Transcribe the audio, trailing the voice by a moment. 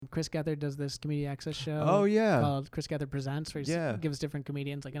Chris Gethard does this community access show. Oh, yeah. Called Chris Gethard Presents, where he gives different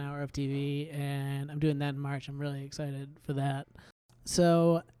comedians like an hour of TV, and I'm doing that in March. I'm really excited for that.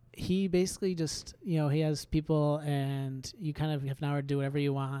 So he basically just, he has people, and you kind of have an hour to do whatever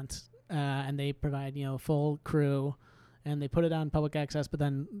you want, and they provide, full crew, and they put it on public access, but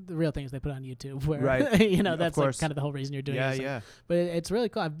then the real thing is they put it on YouTube, where, that's like kind of the whole reason you're doing it. Yeah. But it's really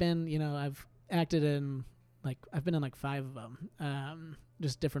cool. I've been, I've acted in, I've been in 5 of them,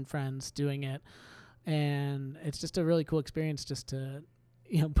 just different friends doing it. And it's just a really cool experience just to,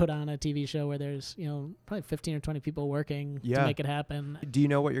 put on a TV show where there's, probably 15 or 20 people working to make it happen. Do you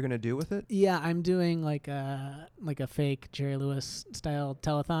know what you're going to do with it? Yeah, I'm doing like a fake Jerry Lewis style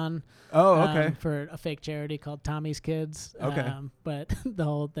telethon. Oh, okay. For a fake charity called Tommy's Kids. Okay. But the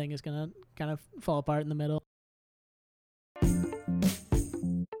whole thing is going to kind of fall apart in the middle.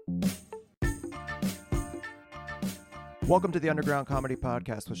 Welcome to the Underground Comedy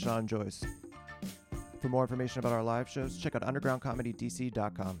Podcast with Sean Joyce. For more information about our live shows, check out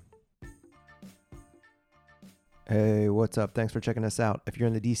undergroundcomedydc.com. Hey, what's up? Thanks for checking us out. If you're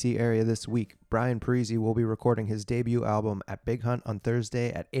in the DC area this week, Brian Parisi will be recording his debut album at Big Hunt on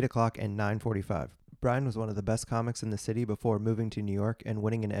Thursday at 8 o'clock and 9:45. Brian was one of the best comics in the city before moving to New York and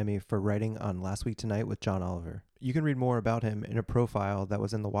winning an Emmy for writing on Last Week Tonight with John Oliver. You can read more about him in a profile that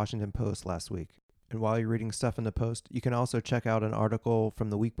was in the Washington Post last week. And while you're reading stuff in the Post, you can also check out an article from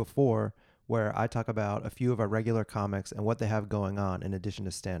the week before where I talk about a few of our regular comics and what they have going on in addition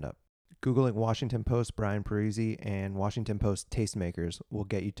to stand-up. Googling Washington Post Brian Parisi and Washington Post Tastemakers will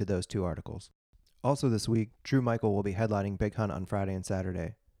get you to those 2 articles. Also this week, Drew Michael will be headlining Big Hunt on Friday and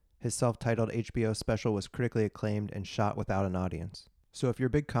Saturday. His self-titled HBO special was critically acclaimed and shot without an audience. So if you're a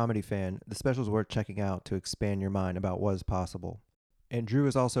big comedy fan, the special's worth checking out to expand your mind about what is possible. And Drew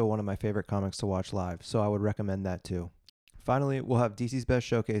is also one of my favorite comics to watch live, so I would recommend that too. Finally, we'll have DC's Best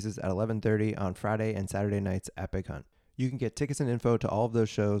Showcases at 11:30 on Friday and Saturday nights at Big Hunt. You can get tickets and info to all of those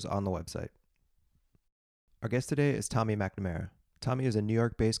shows on the website. Our guest today is Tommy McNamara. Tommy is a New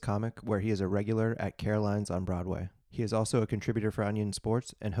York-based comic where he is a regular at Caroline's on Broadway. He is also a contributor for Onion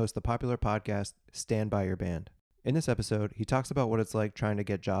Sports and hosts the popular podcast Stand By Your Band. In this episode, he talks about what it's like trying to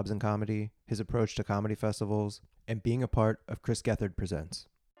get jobs in comedy, his approach to comedy festivals, and being a part of Chris Gethard Presents.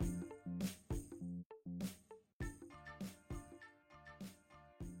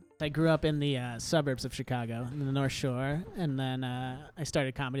 I grew up in the suburbs of Chicago, in the North Shore, and then I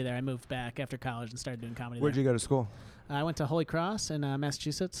started comedy there. I moved back after college and started doing comedy Where'd there. you go to school? I went to Holy Cross in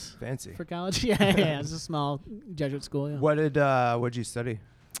Massachusetts. Fancy. For college. Yeah, it's a small Jesuit school. Yeah. What'd you study?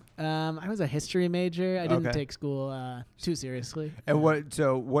 I was a history major. I didn't take school too seriously. And what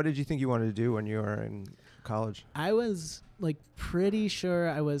did you think you wanted to do when you were in college? I was pretty sure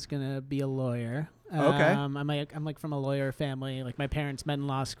I was gonna be a lawyer. Okay. I'm from a lawyer family. My parents met in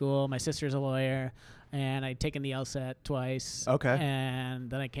law school. My sister's a lawyer, and I'd taken the LSAT twice. Okay. And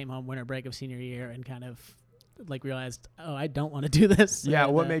then I came home winter break of senior year and kind of realized, I don't want to do this. Yeah.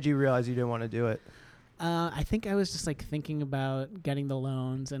 And, what made you realize you didn't want to do it? I think I was just thinking about getting the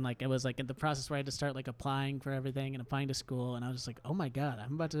loans, and it was in the process where I had to start applying for everything and applying to school, and I was just oh my god,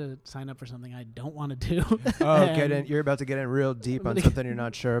 I'm about to sign up for something I don't want to do. Oh, you're about to get in real deep on something you're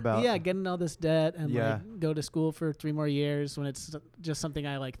not sure about. Yeah, getting all this debt and go to school for 3 more years when it's just something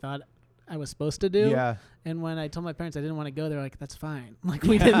I thought I was supposed to do. Yeah. And when I told my parents I didn't want to go, they're that's fine.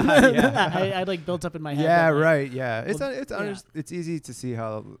 We didn't. I built up in my head. Yeah, right. Yeah. It's easy to see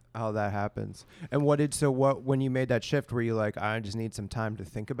how that happens. And when you made that shift, were you I just need some time to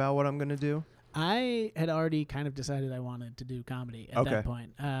think about what I'm going to do? I had already kind of decided I wanted to do comedy at that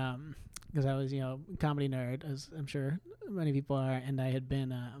point. Because I was, comedy nerd, as I'm sure many people are, and I had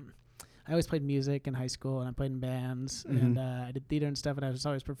been I always played music in high school, and I played in bands, and I did theater and stuff, and I was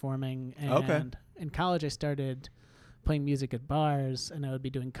always performing. And in college, I started playing music at bars, and I would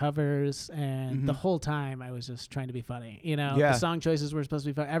be doing covers, and the whole time I was just trying to be funny. The song choices were supposed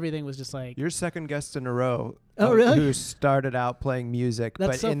to be fun. Everything was just You're second guest in a row. Oh, really? Who started out playing music,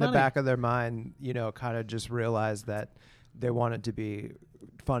 That's but so in funny. the back of their mind, kind of just realized that they wanted to be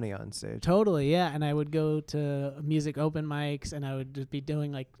funny on stage. Totally, yeah. And I would go to music open mics, and I would just be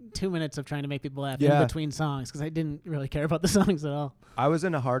doing 2 minutes of trying to make people laugh in between songs, because I didn't really care about the songs at all. I was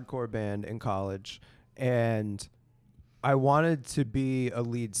in a hardcore band in college, and I wanted to be a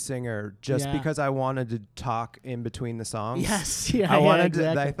lead singer just because I wanted to talk in between the songs. Yes, yeah.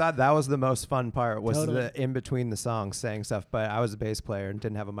 Exactly. I thought that was the most fun part, was the in between the songs saying stuff. But I was a bass player and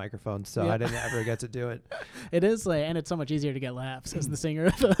didn't have a microphone, so I didn't ever get to do it. It is and it's so much easier to get laughs as the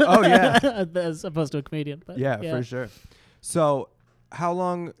singer. Oh yeah, as opposed to a comedian. But yeah, for sure. So, how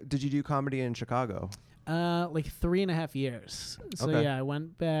long did you do comedy in Chicago? Like 3.5 years. So Okay. yeah, I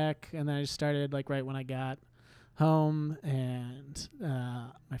went back and then I just started like right when I got home, and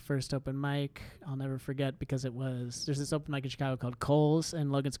my first open mic I'll never forget because there's this open mic in Chicago called Cole's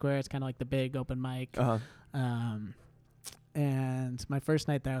in Logan Square. It's kind of like the big open mic. And my first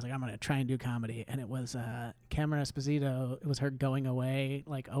night there, I was like, I'm going to try and do comedy. And it was Cameron Esposito. It was her going away,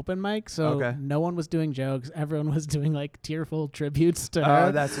 like, open mic. So no one was doing jokes. Everyone was doing, like, tearful tributes to her.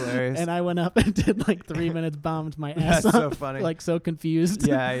 Oh, that's hilarious. And I went up and did, like, 3 minutes, bombed my ass That's off. so funny. Like, so confused.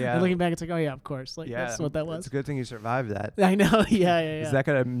 Yeah. And looking back, it's like, oh, yeah, of course. Like, that's what that was. It's a good thing you survived that. I know. Yeah. Is that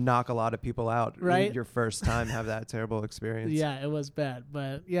going to knock a lot of people out? Right? Your first time have that terrible experience. Yeah, it was bad.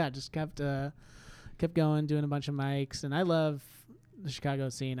 But, yeah, just kept going, doing a bunch of mics. And I love the Chicago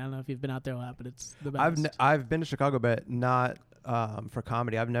scene. I don't know if you've been out there a lot, but it's the best. I've been to Chicago, but not for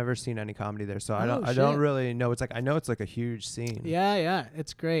comedy. I've never seen any comedy there, so I don't really know. It's like, I know it's like a huge scene. Yeah,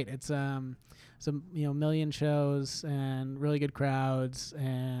 it's great. It's some million shows and really good crowds,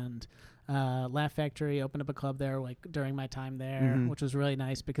 and Laugh Factory opened up a club there like during my time there, which was really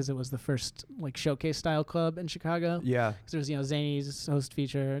nice because it was the first like showcase style club in Chicago. Yeah, because there was Zany's host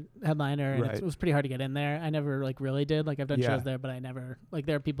feature headliner, and it was pretty hard to get in there. I never like really did. Like I've done shows there, but I never like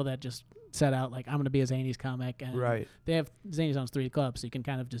there are people that just set out like I'm gonna be a Zany's comic, and they have Zany's owns 3 clubs, so you can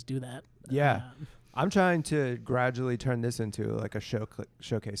kind of just do that. Yeah. I'm trying to gradually turn this into like a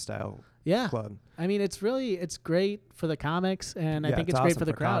showcase style club. I mean, it's great for the comics, and I think it's great for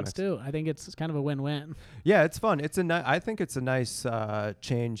the crowds too. I think it's kind of a win-win. Yeah, it's fun. I think it's a nice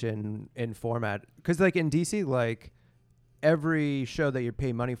change in format, because like in DC, like every show that you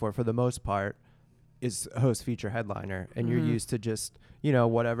pay money for the most part, is host feature headliner, and you're used to just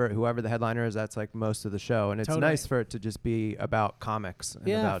whoever the headliner is, that's like most of the show, and it's nice for it to just be about comics and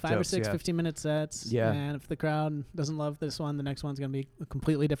about 5 or 6 15-minute sets, and if the crowd doesn't love this one, the next one's gonna be a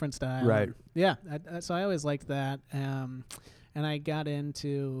completely different style, right? So I always liked that, and I got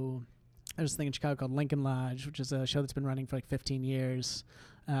into there's a thing in Chicago called Lincoln Lodge, which is a show that's been running for like 15 years.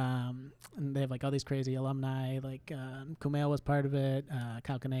 And they have like all these crazy alumni, like Kumail was part of it,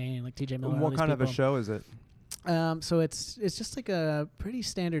 Kyle Kinane, like TJ Miller. What kind of a show is it? So it's just like a pretty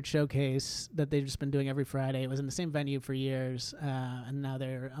standard showcase that they've just been doing every Friday. It was in the same venue for years, and now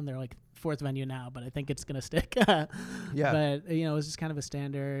they're on their like 4th venue now, but I think it's gonna stick. But it was just kind of a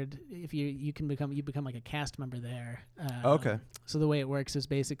standard. If you become like a cast member there. So the way it works is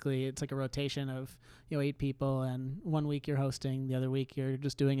basically it's like a rotation of 8 people, and one week you're hosting, the other week you're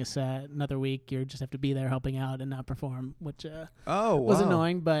just doing a set, another week you just have to be there helping out and not perform, which was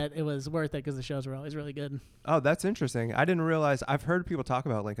annoying, but it was worth it because the shows were always really good. Oh, that's interesting. I didn't realize. I've heard people talk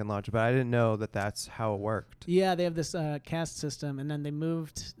about Lincoln Lodge, but I didn't know that that's how it worked. Yeah, they have this cast system, and then they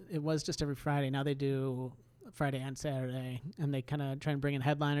moved. It was just every Friday. Now they do Friday and Saturday, and they kind of try and bring in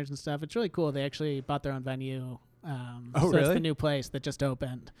headliners and stuff. It's really cool. They actually bought their own venue. So it's the new place that just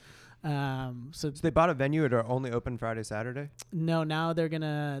opened. So they bought a venue that are only open Friday, Saturday? No, now they're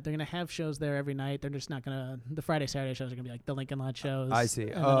gonna have shows there every night. They're just not gonna. The Friday, Saturday shows are gonna be like the Lincoln Lodge shows. I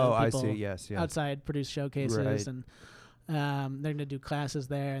see. I see. Yes. Outside produce showcases, and they're gonna do classes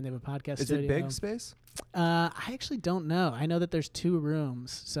there, and they have a podcast studio. Is it big space? I actually don't know. I know that there's 2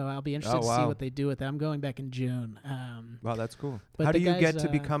 rooms, so I'll be interested to see what they do with it. I'm going back in June. Wow, that's cool. How do you get to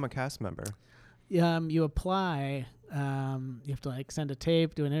become a cast member? You apply. You have to like send a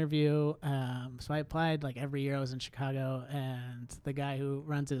tape, do an interview. So I applied like every year I was in Chicago, and the guy who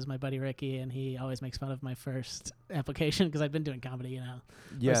runs it is my buddy Ricky, and he always makes fun of my first application because I've been doing comedy,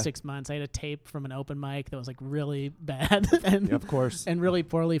 for 6 months. I had a tape from an open mic that was like really bad, and of course, and really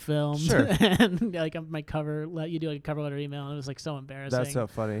poorly filmed. Sure. And like my you do like a cover letter email, and it was like so embarrassing. That's so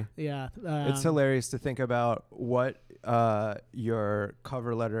funny. Yeah, it's hilarious to think about what your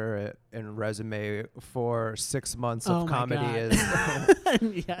cover letter and resume for 6 months of comedy is.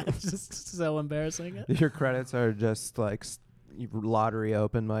 Yeah, it's just so embarrassing. Your credits are just like lottery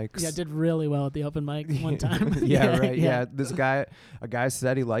open mics. Yeah, I did really well at the open mic one time. Yeah. A guy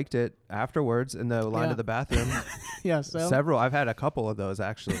said he liked it afterwards in the line of the bathroom. Yeah, so several. I've had a couple of those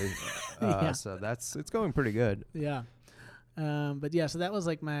actually. So it's going pretty good. Yeah, but yeah, so that was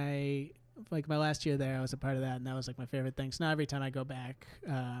like my last year there. I was a part of that, and that was like my favorite thing. So now every time I go back,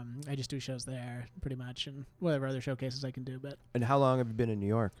 I just do shows there pretty much, and whatever other showcases I can do. And how long have you been in New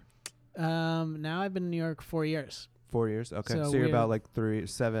York? Now I've been in New York 4 years. 4 years? Okay. So you're about like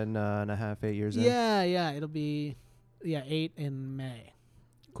 7 and a half, 8 years in? Yeah. It'll be 8 in May.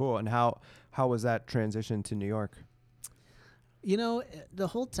 Cool. And how was that transition to New York? The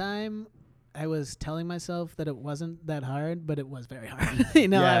whole time I was telling myself that it wasn't that hard, but it was very hard.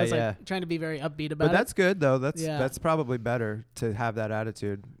 I was like trying to be very upbeat about it. But that's good though. That's probably better to have that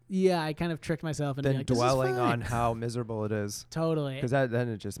attitude. Yeah, I kind of tricked myself into than dwelling on how miserable it is. Totally. Because then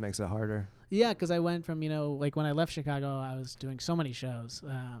it just makes it harder. Yeah, because I went from, like when I left Chicago, I was doing so many shows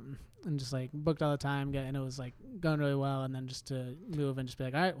and just like booked all the time, and it was like going really well. And then just to move and just be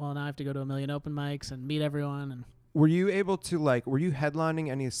like, all right, well, now I have to go to a million open mics and meet everyone. And were you able to were you headlining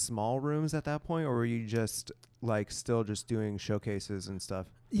any small rooms at that point, or were you just still just doing showcases and stuff?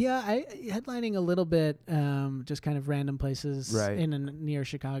 Yeah, I headlining a little bit, just kind of random places in and near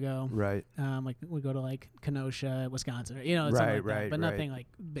Chicago. Right. Like we go to like Kenosha, Wisconsin, something like that, but nothing like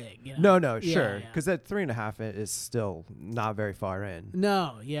big. No, sure. Because that 3.5 is still not very far in.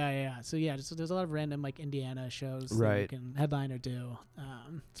 No, yeah. So just there's a lot of random like Indiana shows that you can headline or do,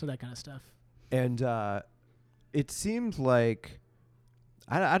 so that kind of stuff. And it seemed like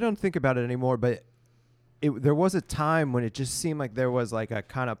I don't think about it anymore, but there was a time when it just seemed like there was like a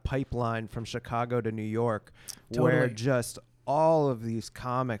kind of pipeline from Chicago to New York where just all of these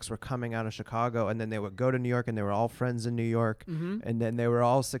comics were coming out of Chicago, and then they would go to New York, and they were all friends in New York, and then they were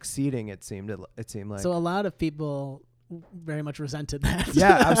all succeeding, it seemed like. So a lot of people very much resented that.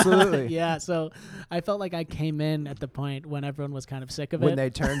 Yeah, absolutely. Yeah, so I felt like I came in at the point when everyone was kind of sick of it. When they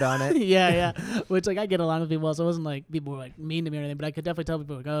turned on it. Yeah. Which like I get along with people, so it wasn't like people were like mean to me or anything, but I could definitely tell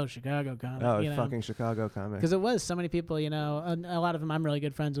people like, oh, Chicago comic. Oh, fucking Chicago comic. Because it was so many people, and a lot of them I'm really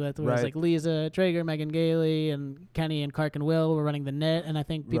good friends with. It was like Lisa Traeger, Megan Gailey, and Kenny and Clark and Will were running the Knit, and I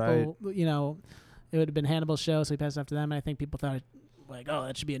think people, it would have been Hannibal's show, so we passed it off to them, and I think people thought like, oh,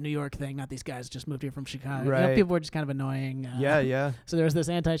 that should be a New York thing, not these guys just moved here from Chicago. Right. People were just kind of annoying. Yeah. So there was this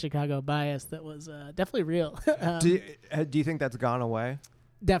anti-Chicago bias that was definitely real. Do you think that's gone away?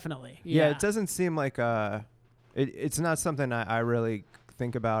 Definitely. Yeah, it doesn't seem like it's not something I really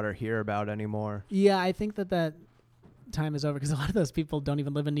think about or hear about anymore. Yeah, I think that time is over because a lot of those people don't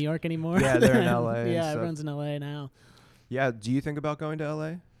even live in New York anymore. Yeah, they're in LA. Yeah, everyone's in LA now. Yeah, do you think about going to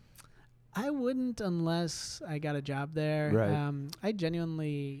LA? I wouldn't unless I got a job there. Right. I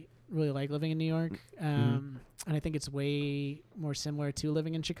genuinely really like living in New York, and I think it's way more similar to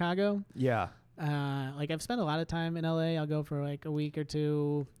living in Chicago. Yeah. Like I've spent a lot of time in LA. I'll go for like a week or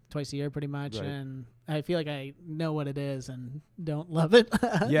two, twice a year pretty much, and I feel like I know what it is and don't love it.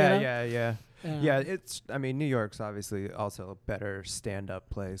 Yeah. New York's obviously also a better stand-up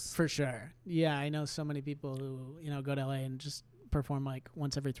place. For sure. Yeah, I know so many people who, go to LA and just perform like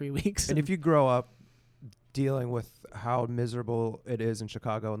once every 3 weeks. And if you grow up dealing with how miserable it is in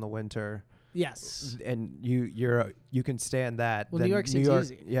Chicago in the winter, yes, and you can stand that. Well, New York seems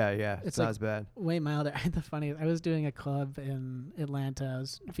easy. Yeah, it's not as bad. Way milder. The funny, I was doing a club in Atlanta. I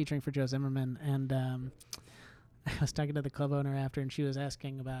was featuring for Joe Zimmerman, and I was talking to the club owner after, and she was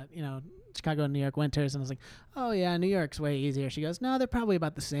asking about Chicago and New York winters, and I was like, oh yeah, New York's way easier. She goes, no, they're probably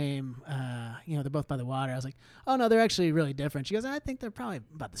about the same. They're both by the water. I was like, oh no, they're actually really different. She goes, I think they're probably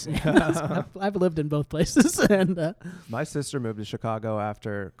about the same. I've lived in both places. And my sister moved to Chicago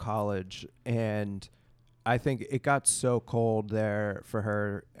after college, and I think it got so cold there for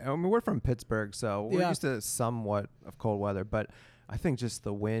her. I mean, we're from Pittsburgh, so we're used to somewhat of cold weather, but I think just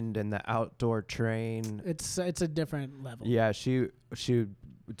the wind and the outdoor train. It's a different level. Yeah, she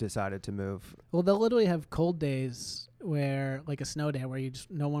decided to move. Well, they'll literally have cold days where, like a snow day, where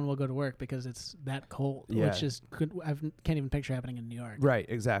no one will go to work because it's that cold. Yeah. Which is can't even picture happening in New York. Right,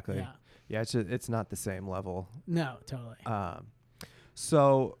 exactly. Yeah, it's not the same level. No, totally.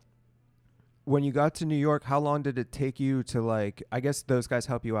 So when you got to New York, how long did it take you to I guess those guys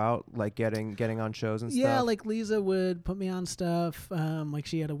help you out, like getting on shows and stuff? Yeah, like Lisa would put me on stuff. Like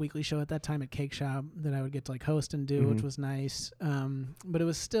she had a weekly show at that time at Cake Shop that I would get to host and do, which was nice. But it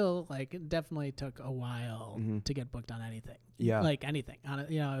was still it definitely took a while to get booked on anything. Yeah. Like anything.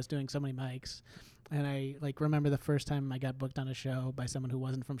 I was doing so many mics. And I remember the first time I got booked on a show by someone who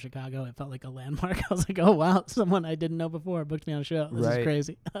wasn't from Chicago. It felt like a landmark. I was like, oh, wow, someone I didn't know before booked me on a show. This is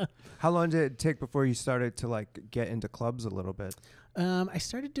crazy. How long did it take before you started to get into clubs a little bit? I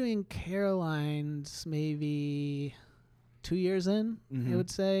started doing Caroline's maybe 2 years in, I would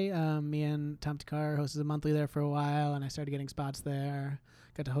say. Me and Tom Takar hosted a monthly there for a while, and I started getting spots there.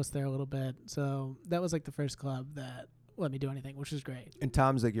 Got to host there a little bit. So that was the first club that let me do anything, which is great. And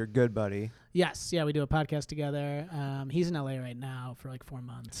Tom's your good buddy. Yes, yeah, we do a podcast together. He's in LA right now for 4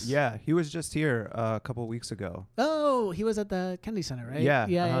 months. Yeah, he was just here a couple of weeks ago. Oh, he was at the Kennedy Center, right? Yeah,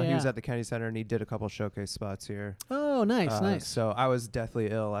 He was at the Kennedy Center, and he did a couple showcase spots here. Oh, Oh, nice. So I was deathly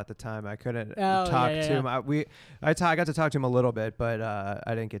ill at the time. I couldn't talk to him. I got to talk to him a little bit, but I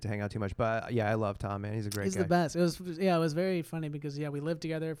didn't get to hang out too much. But yeah, I love Tom, man. He's a great guy. He's the best. It was very funny because we lived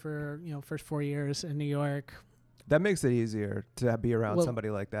together for first 4 years in New York. That makes it easier to be around somebody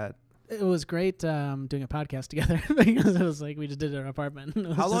like that. It was great doing a podcast together because it was like we just did it in our apartment.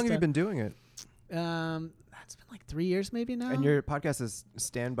 How long have you been doing it? That's been like 3 years maybe now. And your podcast is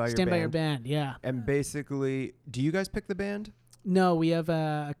Stand By Your Band, yeah. And basically, do you guys pick the band? No, we have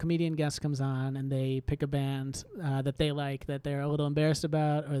a comedian guest comes on and they pick a band that they like, that they're a little embarrassed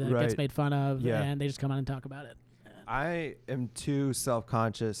about or that gets made fun of, and they just come on and talk about it. I am too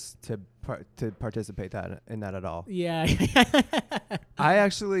self-conscious to participate in that at all. Yeah. I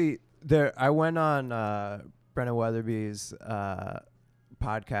actually I went on Brennan Weatherby's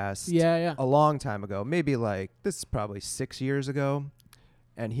podcast a long time ago, maybe like this is probably 6 years ago,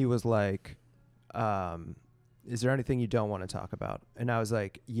 and he was like, is there anything you don't want to talk about? And I was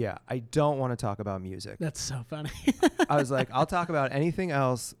like, yeah, I don't want to talk about music. That's so funny. I was like, I'll talk about anything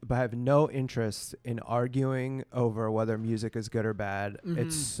else, but I have no interest in arguing over whether music is good or bad. Mm-hmm.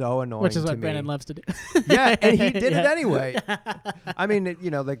 It's so annoying. Which is what me. Brandon loves to do. Yeah, and he did it anyway. I mean,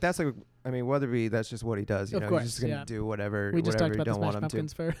 that's like, Weatherby, that's just what he does. He's just going to do whatever you don't want him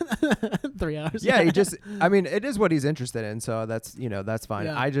to. For 3 hours. Yeah, it is what he's interested in, so that's fine.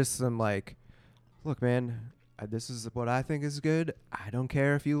 Yeah. I just am like, look, man, this is what I think is good. I don't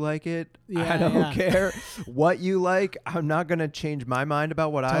care if you like it. I don't care what you like. I'm not going to change my mind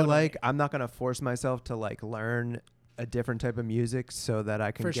about what I like. I'm not going to force myself to like learn a different type of music so that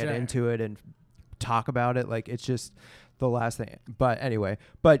I can get into it and talk about it. Like, it's just the last thing. But anyway,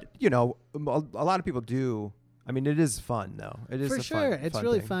 a lot of people do. I mean, it is fun though. It is for sure. It's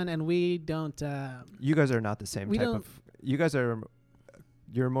really fun. And we don't, you guys are not the same type of,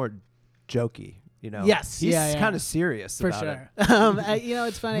 you're more jokey. Yes, he's kind of serious for about sure. it.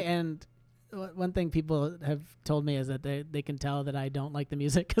 It's funny, and one thing people have told me is that they can tell that I don't like the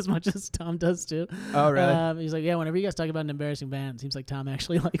music as much as Tom does too. Oh, really? He's like, yeah, whenever you guys talk about an embarrassing band, it seems like Tom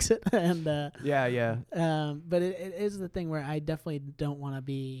actually likes it. And but it is the thing where I definitely don't want to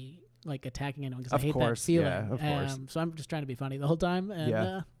be like attacking anyone because I hate that feeling. Yeah, of course. So I'm just trying to be funny the whole time.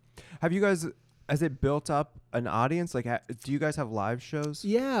 And, have you guys? Has it built up an audience? Like, do you guys have live shows?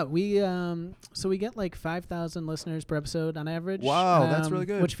 Yeah, we we get like 5,000 listeners per episode on average. Wow, that's really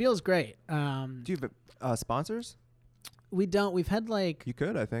good. Which feels great. Do you have sponsors? We don't. We've had like... You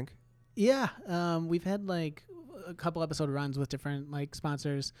could, I think. Yeah, we've had like a couple episode runs with different like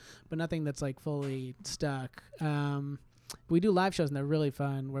sponsors, but nothing that's like fully stuck. We do live shows and they're really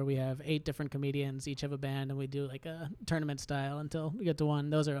fun where we have 8 different comedians, each have a band, and we do like a tournament style until we get to one.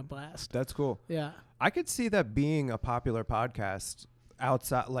 Those are a blast. That's cool. Yeah. I could see that being a popular podcast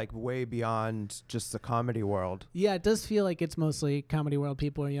outside, like way beyond just the comedy world. Yeah, it does feel like it's mostly comedy world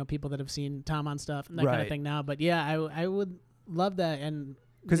people, or, people that have seen Tom on stuff and that kind of thing now. But yeah, I would love that. And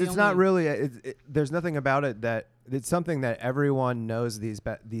because it's not really, there's nothing about it that it's something that everyone knows these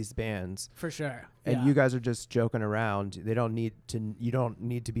bands for sure. And you guys are just joking around. You don't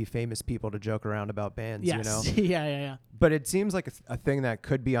need to be famous people to joke around about bands, yes. Yeah. But it seems like a thing that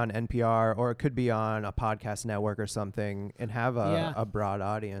could be on NPR or it could be on a podcast network or something and have a broad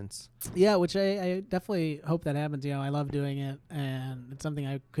audience. Yeah, which I definitely hope that happens. I love doing it, and it's something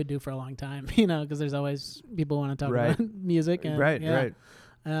I could do for a long time, because there's always people who want to talk about music. And, right.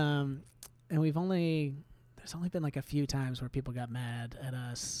 And there's only been like a few times where people got mad at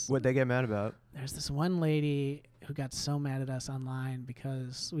us. What'd they get mad about? There's this one lady who got so mad at us online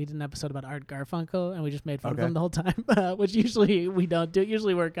because we did an episode about Art Garfunkel and we just made fun of him the whole time, which usually we don't do.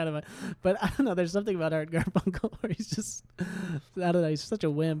 Usually we're kind of but I don't know, there's something about Art Garfunkel where he's just, I don't know, he's such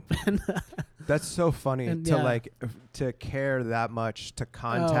a wimp. That's so funny to care that much to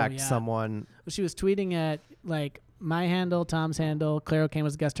contact someone. She was tweeting at like my handle, Tom's handle, Claire O'Kane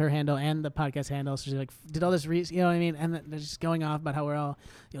was the guest, her handle, and the podcast handle. So she like did all this, you know what I mean? And they're just going off about how we're all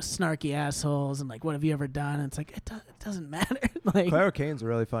snarky assholes and like, what have you ever done? And it's like, it doesn't matter. Like, Claire O'Kane's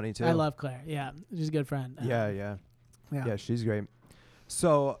really funny too. I love Claire. Yeah, she's a good friend. Yeah, she's great.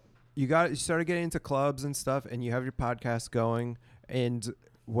 So you started getting into clubs and stuff, and you have your podcast going. And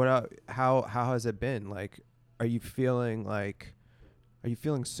how has it been? Like, are you feeling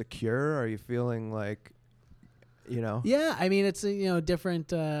secure? Are you feeling like, Yeah, I mean, it's a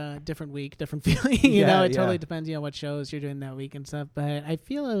different week, different feeling. It totally depends, what shows you're doing that week and stuff. But I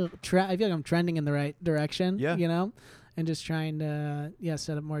feel like I'm trending in the right direction. Yeah. and just trying to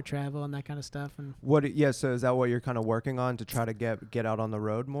set up more travel and that kind of stuff. And so is that what you're kind of working on to try to get out on the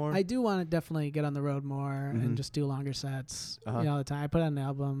road more? I do want to definitely get on the road more and just do longer sets all the time. I put out an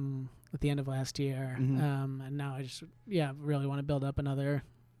album at the end of last year, and now I just really want to build up another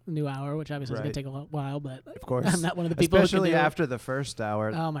new hour, which obviously is going to take a while, but of course I'm not one of the people especially who can do after the first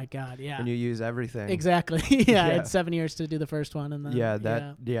hour. Oh my God, yeah. And you use everything. Exactly. It's 7 years to do the first one, and then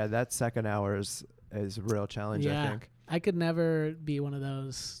that second hour is a real challenge, I think. I could never be one of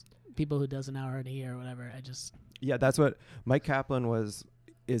those people who does an hour in a year or whatever. That's what Mike Kaplan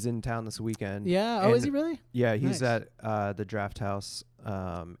is in town this weekend. Yeah. Oh, is he really? Yeah, he's at the Draft House,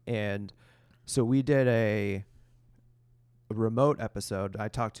 and so we did a remote episode. I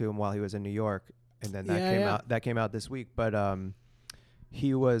talked to him while he was in New York, and then that came out this week. But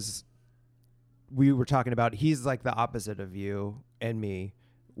we were talking about, he's like the opposite of you and me,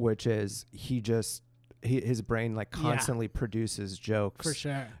 which is his brain like constantly produces jokes. For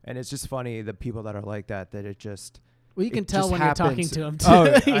sure. And it's just funny, the people that are like that it just Well, you can tell when you're talking to him too.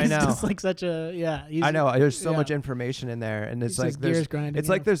 Oh, he's I know. Just like such a I know. There's so much information in there, and it's like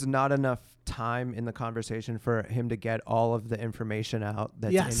there's not enough time in the conversation for him to get all of the information out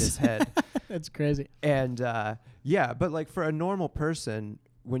that's in his head. That's crazy. And but like for a normal person,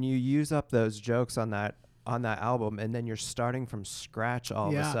 when you use up those jokes on that album, and then you're starting from scratch all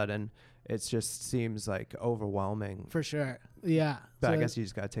of a sudden, it just seems like overwhelming. For sure. Yeah. But so I guess you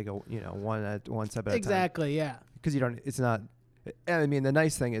just got to take one step at a time. Exactly. Yeah. Because it's not. I mean, the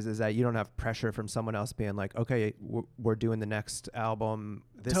nice thing is that you don't have pressure from someone else being like, okay, we're doing the next album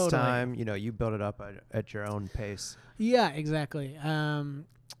this time. You build it up at your own pace. Yeah, exactly.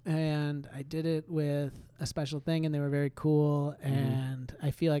 And I did it with A Special Thing, and they were very cool. And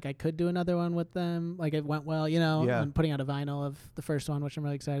I feel like I could do another one with them. Like it went well, I'm putting out a vinyl of the first one, which I'm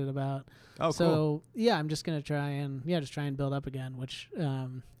really excited about. Oh, so, cool. Yeah, I'm just going to try and build up again, which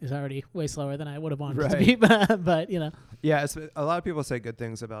is already way slower than I would have wanted it to be. But. Yeah, a lot of people say good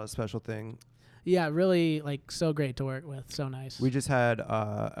things about A Special Thing. Yeah, really, like, so great to work with. So nice. We just had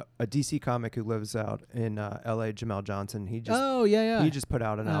a DC comic who lives out in L.A., Jamel Johnson. He just put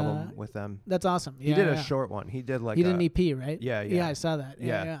out an album with them. That's awesome. He did a short one. He did he did an EP, right? Yeah. Yeah, I saw that.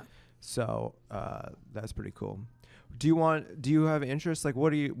 Yeah. So that's pretty cool. Do you have interest? Like,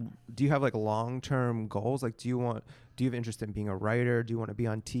 do you have like long-term goals? Like, do you have interest in being a writer? Do you want to be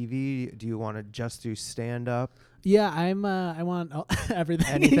on TV? Do you want to just do stand-up? Yeah, I want everything.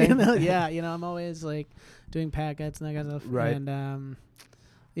 Anything? I'm always like doing packets and that kind of stuff. Right. And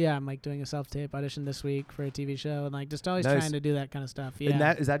I'm like doing a self-tape audition this week for a TV show, and like just always trying to do that kind of stuff. Yeah.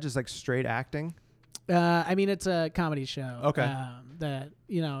 And is that just like straight acting? I mean, it's a comedy show. Okay. I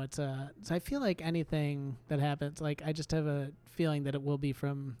feel like anything that happens, like I just have a feeling that it will be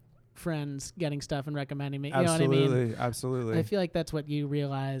from friends getting stuff and recommending me. You know what I mean? Absolutely. I feel like that's what you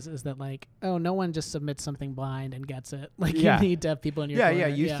realize is that like, oh, no one just submits something blind and gets it. Like you need to have people in your corner.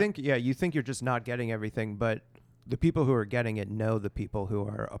 You think you're just not getting everything, but the people who are getting it know the people who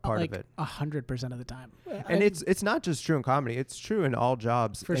are a part of it 100% of the time. And it's not just true in comedy; it's true in all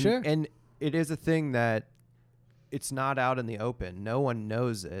jobs. For sure. And it is a thing that it's not out in the open. No one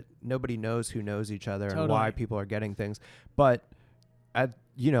knows it. Nobody knows who knows each other and why people are getting things. But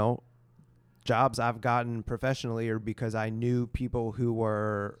jobs I've gotten professionally are because I knew people who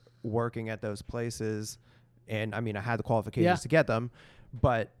were working at those places, and I mean I had the qualifications to get them,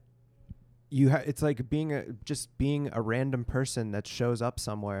 but it's like being a random person that shows up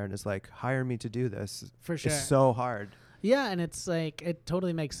somewhere and is like, hire me to do this. For sure. It's so hard. Yeah, and it's like it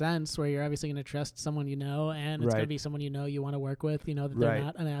totally makes sense where you're obviously going to trust someone and it's going to be someone you want to work with, that they're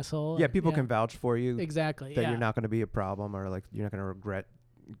not an asshole. Yeah, people can vouch for you. Exactly. That you're not going to be a problem, or like you're not going to regret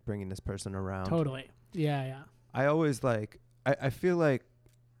bringing this person around. Totally. Yeah. I always I feel like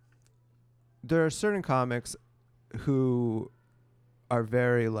there are certain comics who are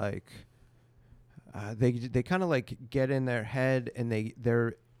very like they kind of like get in their head and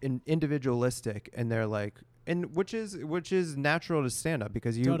they're individualistic, and they're like, and which is natural to stand up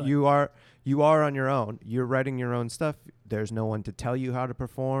because you are on your own. You're writing your own stuff. There's no one to tell you how to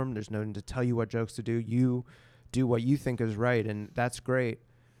perform. There's no one to tell you what jokes to do. You do what you think is right, and that's great.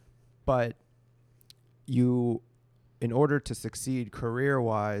 But in order to succeed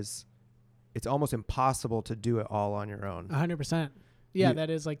career-wise, it's almost impossible to do it all on your own. 100%. Yeah, that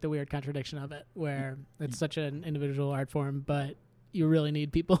is like the weird contradiction of it, where it's such an individual art form, but you really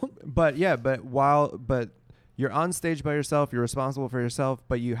need people. But you're on stage by yourself, you're responsible for yourself,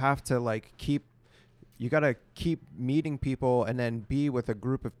 but you have to you got to keep meeting people and then be with a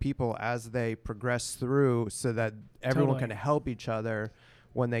group of people as they progress through so that everyone can help each other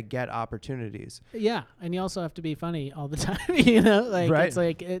when they get opportunities. Yeah, and you also have to be funny all the time. You know, like Right. it's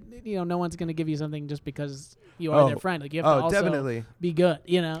like no one's going to give you something just because you are their friend. Like you have to also definitely be good.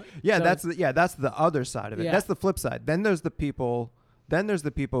 You know. Yeah, So that's the other side of it. Yeah. That's the flip side. Then there's the people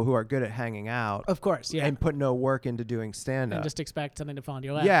who are good at hanging out. Of course, yeah. And put no work into doing stand up. And just expect something to fall into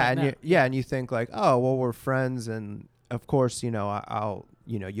your lap. Yeah, but and you think like, oh, well, we're friends, and of course, I'll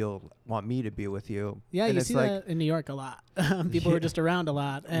you'll want me to be with you. Yeah, and you it's see like, that in New York a lot. People are just around a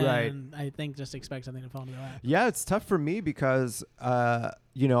lot, and Right. I think just expect something to fall into their lap. Yeah, it's tough for me because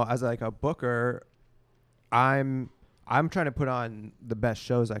as like a booker, I'm trying to put on the best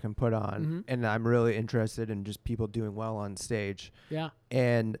shows I can put on, and I'm really interested in just people doing well on stage. Yeah.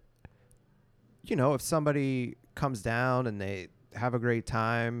 And if somebody comes down and they have a great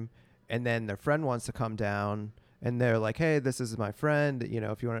time, and then their friend wants to come down, and they're like, "Hey, this is my friend.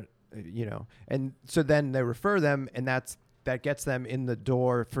 If you want to, and so then they refer them, and that gets them in the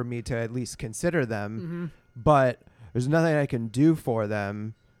door for me to at least consider them. But there's nothing I can do for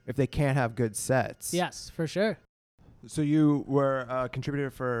them if they can't have good sets. Yes, for sure. So you were a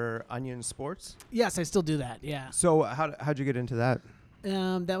contributor for Onion Sports? Yes, I still do that. Yeah. So how'd you get into that?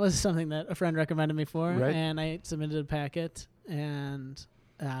 That was something that a friend recommended me for, Right. and I submitted a packet, and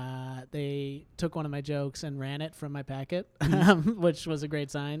they took one of my jokes and ran it from my packet, which was a great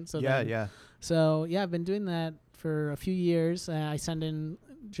sign. So I've been doing that for a few years. I send in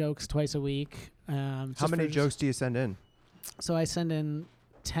jokes twice a week. How many jokes do you send in? So I send in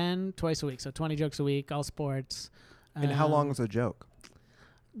 10 twice a week, so 20 jokes a week, all sports. And how long is a joke?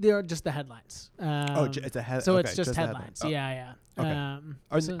 They're just the headlines. It's a headline. So it's just headlines. Yeah. Okay.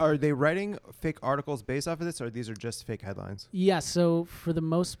 Are they writing fake articles based off of this, or these are just fake headlines? Yeah. So for the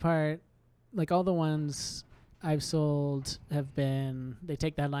most part, like all the ones I've sold have been, they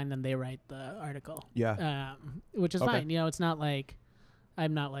take the headline, then they write the article. Yeah. Which is fine. It's not like,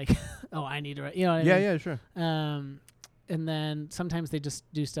 I'm not like, oh, I need to write. You know what I mean? Yeah, sure. And then sometimes they just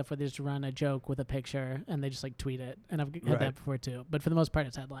do stuff where they just run a joke with a picture and they just like tweet it. And I've had that before too. But for the most part,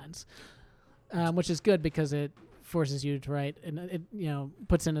 it's headlines, which is good because it forces you to write, and it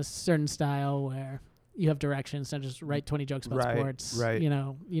puts in a certain style where you have directions and just write 20 jokes about sports. Right. You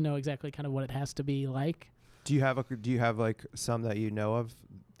know exactly kind of what it has to be like. Do you have like some that you know of,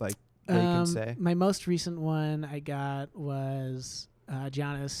 like that you can say? My most recent one I got was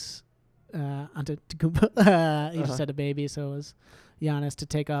Giannis Antetokounmpo. He just had a baby, so it was Giannis to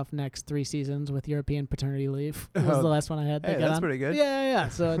take off next 3 seasons with European paternity leave. That was the last one I had. Hey, that's pretty good. Yeah.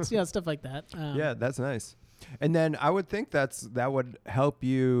 So it's stuff like that. Yeah, that's nice. And then I would think that would help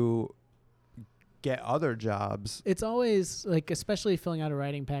you get other jobs. It's always like, especially filling out a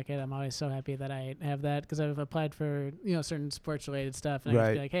writing packet, I'm always so happy that I have that, because I've applied for certain sports related stuff, and I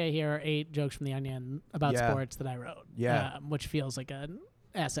just be like, hey, here are 8 jokes from the Onion about sports that I wrote. Yeah. Which feels like an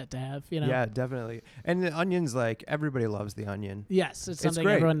asset to have. Yeah, definitely. And the Onion's like, everybody loves the Onion. Yes, it's something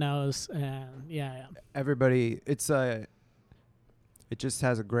everyone knows. Yeah. Everybody, it just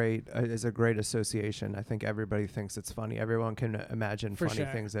has a great association. I think everybody thinks it's funny. Everyone can imagine funny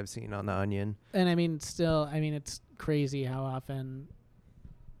things they've seen on the Onion. And it's crazy how often,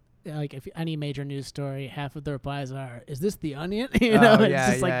 like, if any major news story, half of the replies are, "Is this the Onion?" It's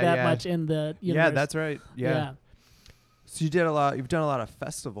just like that much in the universe. Yeah, that's right. Yeah. So you've done a lot of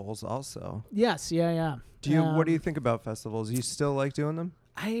festivals also. Yes, yeah. What do you think about festivals? Do you still like doing them?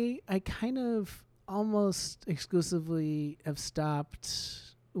 I kind of almost exclusively have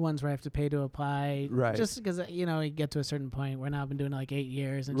stopped ones where I have to pay to apply. Right. Just because, you get to a certain point where now I've been doing it like 8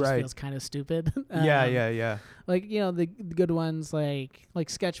 years and it just feels kind of stupid. Yeah. Like, the good ones like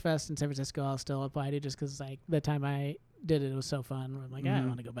Sketchfest in San Francisco, I'll still apply to, just because like the time I did it was so fun. I'm like, I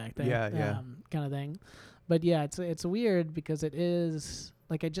want to go back there. Yeah. Kind of thing. But yeah, it's weird because it is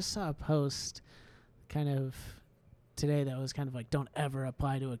like, I just saw a post kind of today that was kind of like, don't ever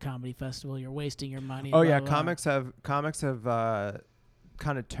apply to a comedy festival. You're wasting your money. Oh, yeah. Comics have kind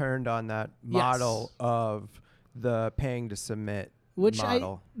of turned on that model of the paying to submit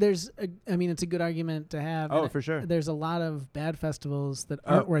model. It's a good argument to have. Oh, for sure. There's a lot of bad festivals that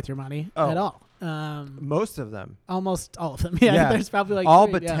aren't worth your money at all. Most of them. Almost all of them. Yeah. There's probably like all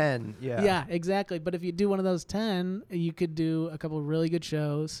 3, but 10. Yeah. Yeah, exactly. But if you do one of those 10, you could do a couple of really good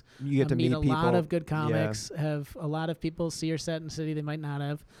shows. You get to meet a people. lot of good comics. Have a lot of people see your set in a city they might not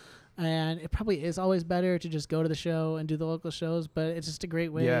have. And it probably is always better to just go to the show and do the local shows, but it's just a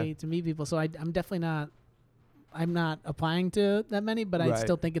great way to meet people. So I'm definitely not. I'm not applying to that many, but I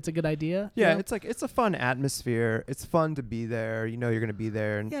still think it's a good idea. Yeah, it's like, it's a fun atmosphere. It's fun to be there. You're going to be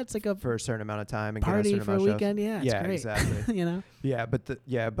there. And it's like for a certain amount of time and party get a certain for a amount of weekend. shows. Yeah, it's great. Exactly.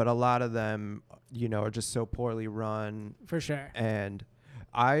 Yeah, but a lot of them, are just so poorly run. For sure. And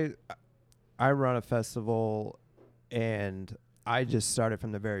I run a festival, and I just started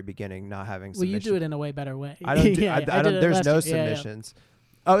from the very beginning, not having Well, you submissions. do it in a way better way. I don't. Do, yeah, I don't. There's no year. submissions.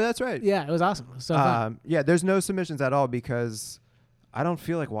 Oh, that's right. Yeah, it was awesome. It was so fun. Yeah, there's no submissions at all because I don't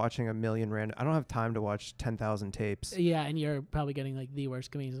feel like watching a million random. I don't have time to watch 10,000 tapes. Yeah, and you're probably getting like the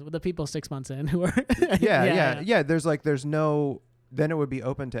worst comedians. The people 6 months in who are. yeah. There's no. Then it would be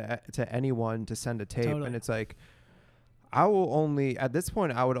open to anyone to send a tape, Totally. and it's like, I will only at this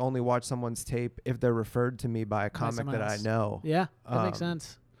point I would only watch someone's tape if they're referred to me by a comic that I know. Yeah, that makes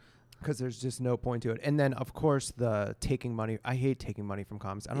sense. Because there's just no point to it. And then of course the taking money. I hate taking money from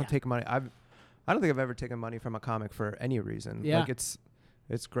comics. I don't take money. I don't think I've ever taken money from a comic for any reason. Yeah. Like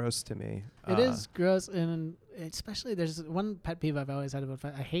it's gross to me. It is gross, and especially there's one pet peeve I've always had about.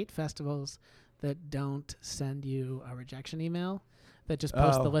 I hate festivals that don't send you a rejection email, that just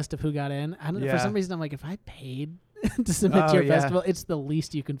post the list of who got in. I don't know, for some reason I'm like, if I paid to submit to your festival, it's the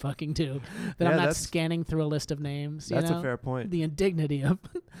least you can fucking do. That I'm not scanning through a list of names. That's a fair point. The indignity of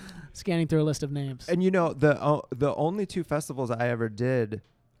scanning through a list of names. And the only 2 festivals I ever did,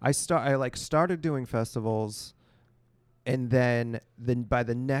 I started doing festivals, and then by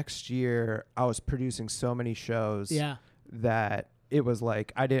the next year I was producing so many shows that it was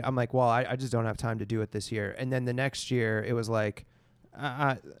like I'm like, well, I just don't have time to do it this year. And then the next year it was like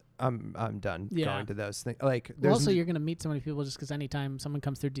I'm done going to those things. Like, well, also you're gonna meet so many people just because anytime someone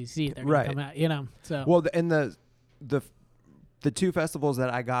comes through DC, they're gonna come out. So well, the 2 festivals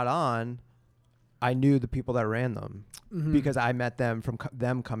that I got on, I knew the people that ran them because I met them from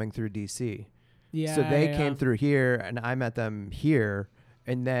them coming through DC. Yeah. So they came through here, and I met them here,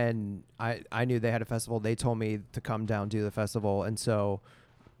 and then I knew they had a festival. They told me to come down do the festival, and so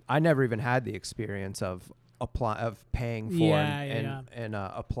I never even had the experience of paying for and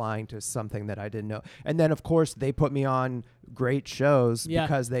applying to something that I didn't know. And then of course they put me on great shows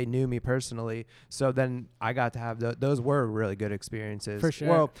because they knew me personally. So then I got to have those were really good experiences. For sure.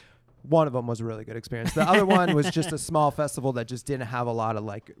 Well, one of them was a really good experience. The other one was just a small festival that just didn't have a lot of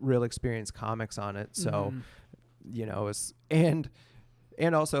like real experienced comics on it. So, it was, and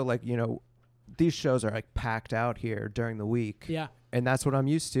also like, these shows are like packed out here during the week. Yeah. And that's what I'm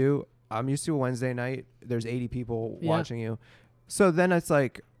used to. I'm used to a Wednesday night. There's 80 people watching you. So then it's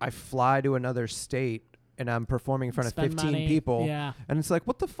like I fly to another state and I'm performing in front of 15 people. Yeah. And it's like,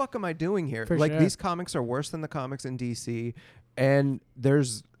 what the fuck am I doing here? These comics are worse than the comics in DC. And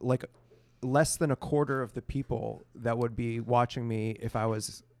there's like less than a quarter of the people that would be watching me if I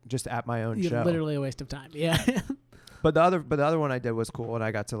was just at my own show. Literally a waste of time. Yeah. But the other one I did was cool, and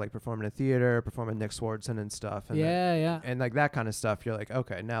I got to like perform in a theater, perform with Nick Swardson and stuff. And and like that kind of stuff, you're like,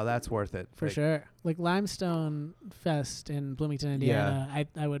 okay, now that's worth it. For sure. Like Limestone Fest in Bloomington, Indiana,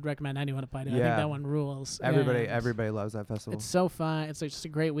 I would recommend anyone apply to. I think that one rules. Everybody loves that festival. It's so fun. It's like just a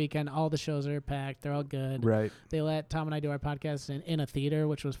great weekend. All the shows are packed. They're all good. Right. They let Tom and I do our podcast in a theater,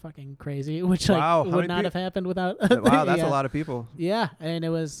 which was fucking crazy. Which would not have happened without. Wow, that's a lot of people. Yeah, and it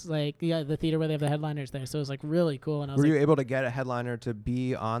was like the theater where they have the headliners there, so it was like really cool. And I was Were you able to get a headliner to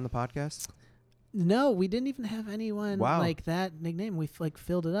be on the podcast? No, we didn't even have anyone like that nickname. We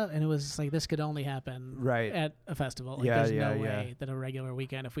filled it up, and it was like this could only happen at a festival. Like, there's no way that a regular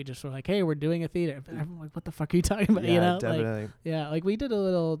weekend, if we just were like, hey, we're doing a theater, everyone like, what the fuck are you talking about? Definitely. Like we did a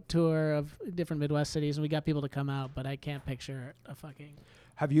little tour of different Midwest cities, and we got people to come out, but I can't picture a fucking.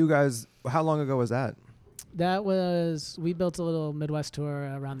 Have you guys? How long ago was that? We built a little Midwest tour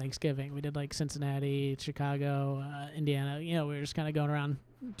around Thanksgiving. We did like Cincinnati, Chicago, Indiana. We were just kind of going around.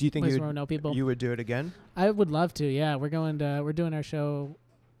 Do you think people. You would do it again? I would love to. Yeah, we're doing our show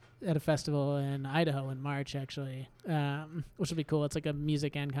at a festival in Idaho in March, actually, which will be cool. It's like a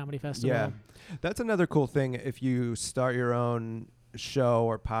music and comedy festival. Yeah, that's another cool thing. If you start your own show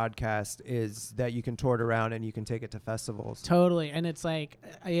or podcast, is that you can tour it around and you can take it to festivals. Totally. And it's like,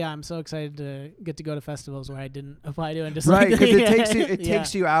 I'm so excited to get to go to festivals where I didn't apply to, and just right, because it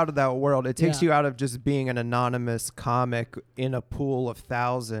takes you out of that world. It takes you out of just being an anonymous comic in a pool of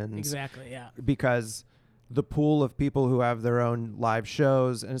thousands. Exactly. Yeah. Because the pool of people who have their own live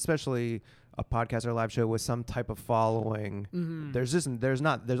shows, and especially a podcast or live show with some type of following, there's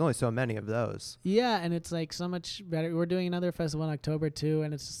only so many of those. Yeah, and it's like so much better. We're doing another festival in October too,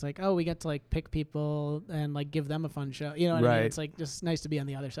 and it's just like, we get to like pick people and like give them a fun show. You know what I mean? It's like just nice to be on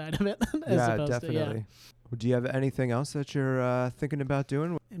the other side of it. Definitely. Do you have anything else that you're thinking about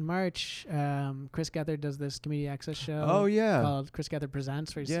doing? In March, Chris Gethard does this community access show. Oh, yeah. Called Chris Gethard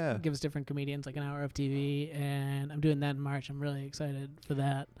Presents, where he gives different comedians like an hour of TV, and I'm doing that in March. I'm really excited for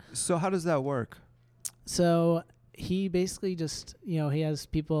that. So how does that work? So he basically just, he has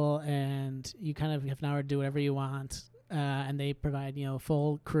people, and you kind of have an hour to do whatever you want. and they provide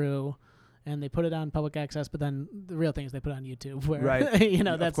full crew. And they put it on public access, but then the real thing is they put it on YouTube, where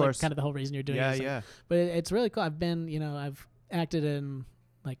that's like kind of the whole reason you're doing it. Yeah. But it's really cool. I've been, I've acted in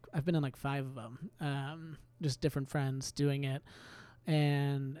I've been in 5 of them, just different friends doing it,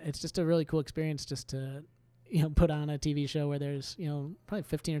 and it's just a really cool experience just to put on a TV show where there's probably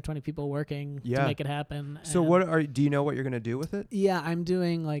 15 or 20 people working to make it happen. So do you know what you're gonna do with it? Yeah, I'm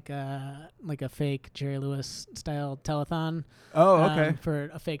doing like a fake Jerry Lewis style telethon. Oh, okay. For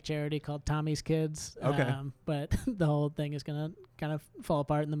a fake charity called Tommy's Kids. Okay. But the whole thing is gonna kind of fall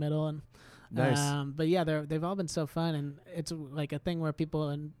apart in the middle, and nice. But yeah, they've all been so fun, and it's like a thing where people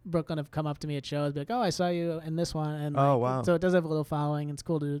in Brooklyn have come up to me at shows, be like, "Oh, I saw you in this one," and wow. So it does have a little following. It's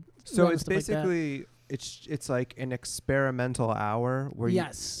cool to. So it's basically. It's like an experimental hour where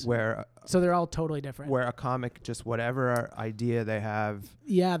so they're all totally different. Where a comic, just whatever idea they have.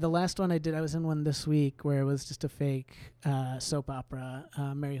 Yeah, the last one I did, I was in one this week where it was just a fake soap opera.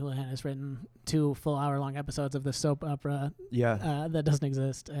 Mary Houlihan has written 2 full hour-long episodes of the soap opera. That doesn't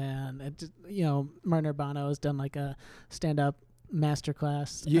exist, and it just, Martin Urbano has done like a stand-up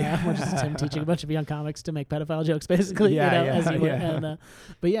masterclass, which is him teaching a bunch of young comics to make pedophile jokes, basically. And Anthony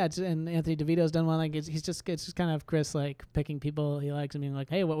DeVito's done one. Like it's just kind of Chris like picking people he likes and being like,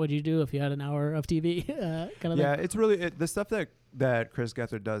 hey, what would you do if you had an hour of TV? Kind of thing. It's really the stuff that Chris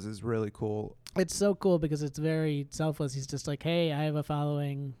Gethard does is really cool. It's so cool because it's very selfless. He's just like, hey, I have a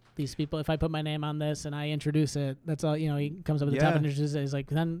following. These people, if I put my name on this and I introduce it, that's all. He comes up with the top and introduces it. He's like,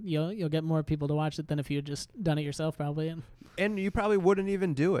 then you'll get more people to watch it than if you had just done it yourself, probably. And you probably wouldn't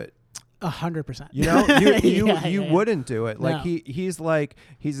even do it. 100%. You wouldn't do it. Like no.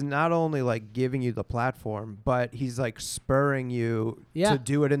 he's not only like giving you the platform, but he's like spurring you to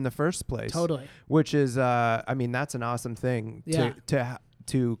do it in the first place. Totally. Which is, that's an awesome thing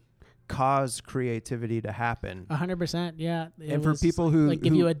to cause creativity to happen. 100%. Yeah. And for people who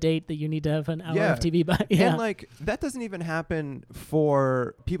give you a date that you need to have an hour of TV by. And like that doesn't even happen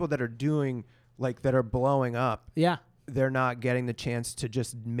for people that are doing that are blowing up. Yeah. They're not getting the chance to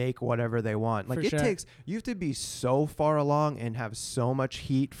just make whatever they want. Like you have to be so far along and have so much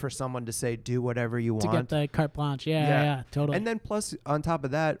heat for someone to say, do whatever you want. To get the carte blanche. Yeah, totally. And then plus on top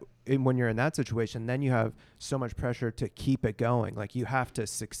of that, when you're in that situation, then you have so much pressure to keep it going. Like you have to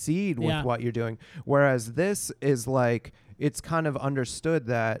succeed with what you're doing. Whereas this is like, it's kind of understood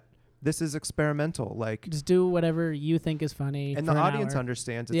that this is experimental. Like just do whatever you think is funny. And for the an audience hour.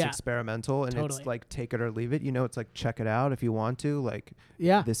 Understands it's experimental, and it's like take it or leave it. It's like check it out if you want to. Like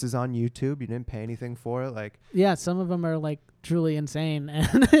this is on YouTube. You didn't pay anything for it. Like some of them are like truly insane,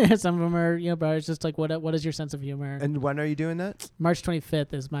 and some of them are but it's just like what is your sense of humor? And when are you doing that? March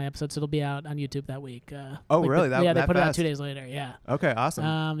 25th is my episode, so it'll be out on YouTube that week. Really? They that put fast? it out 2 days later. Yeah. Okay. Awesome. So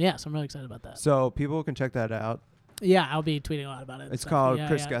I'm really excited about that. So people can check that out. Yeah, I'll be tweeting a lot about it. It's called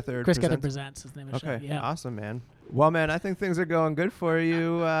Chris Gethard. Chris Gethard Presents is the name of the show. Okay, yeah. Awesome, man. Well, man, I think things are going good for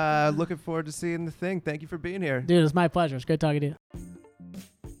you. Looking forward to seeing the thing. Thank you for being here. Dude, it's my pleasure. It's great talking to you.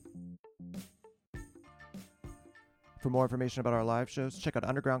 For more information about our live shows, check out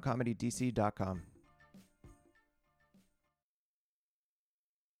undergroundcomedydc.com.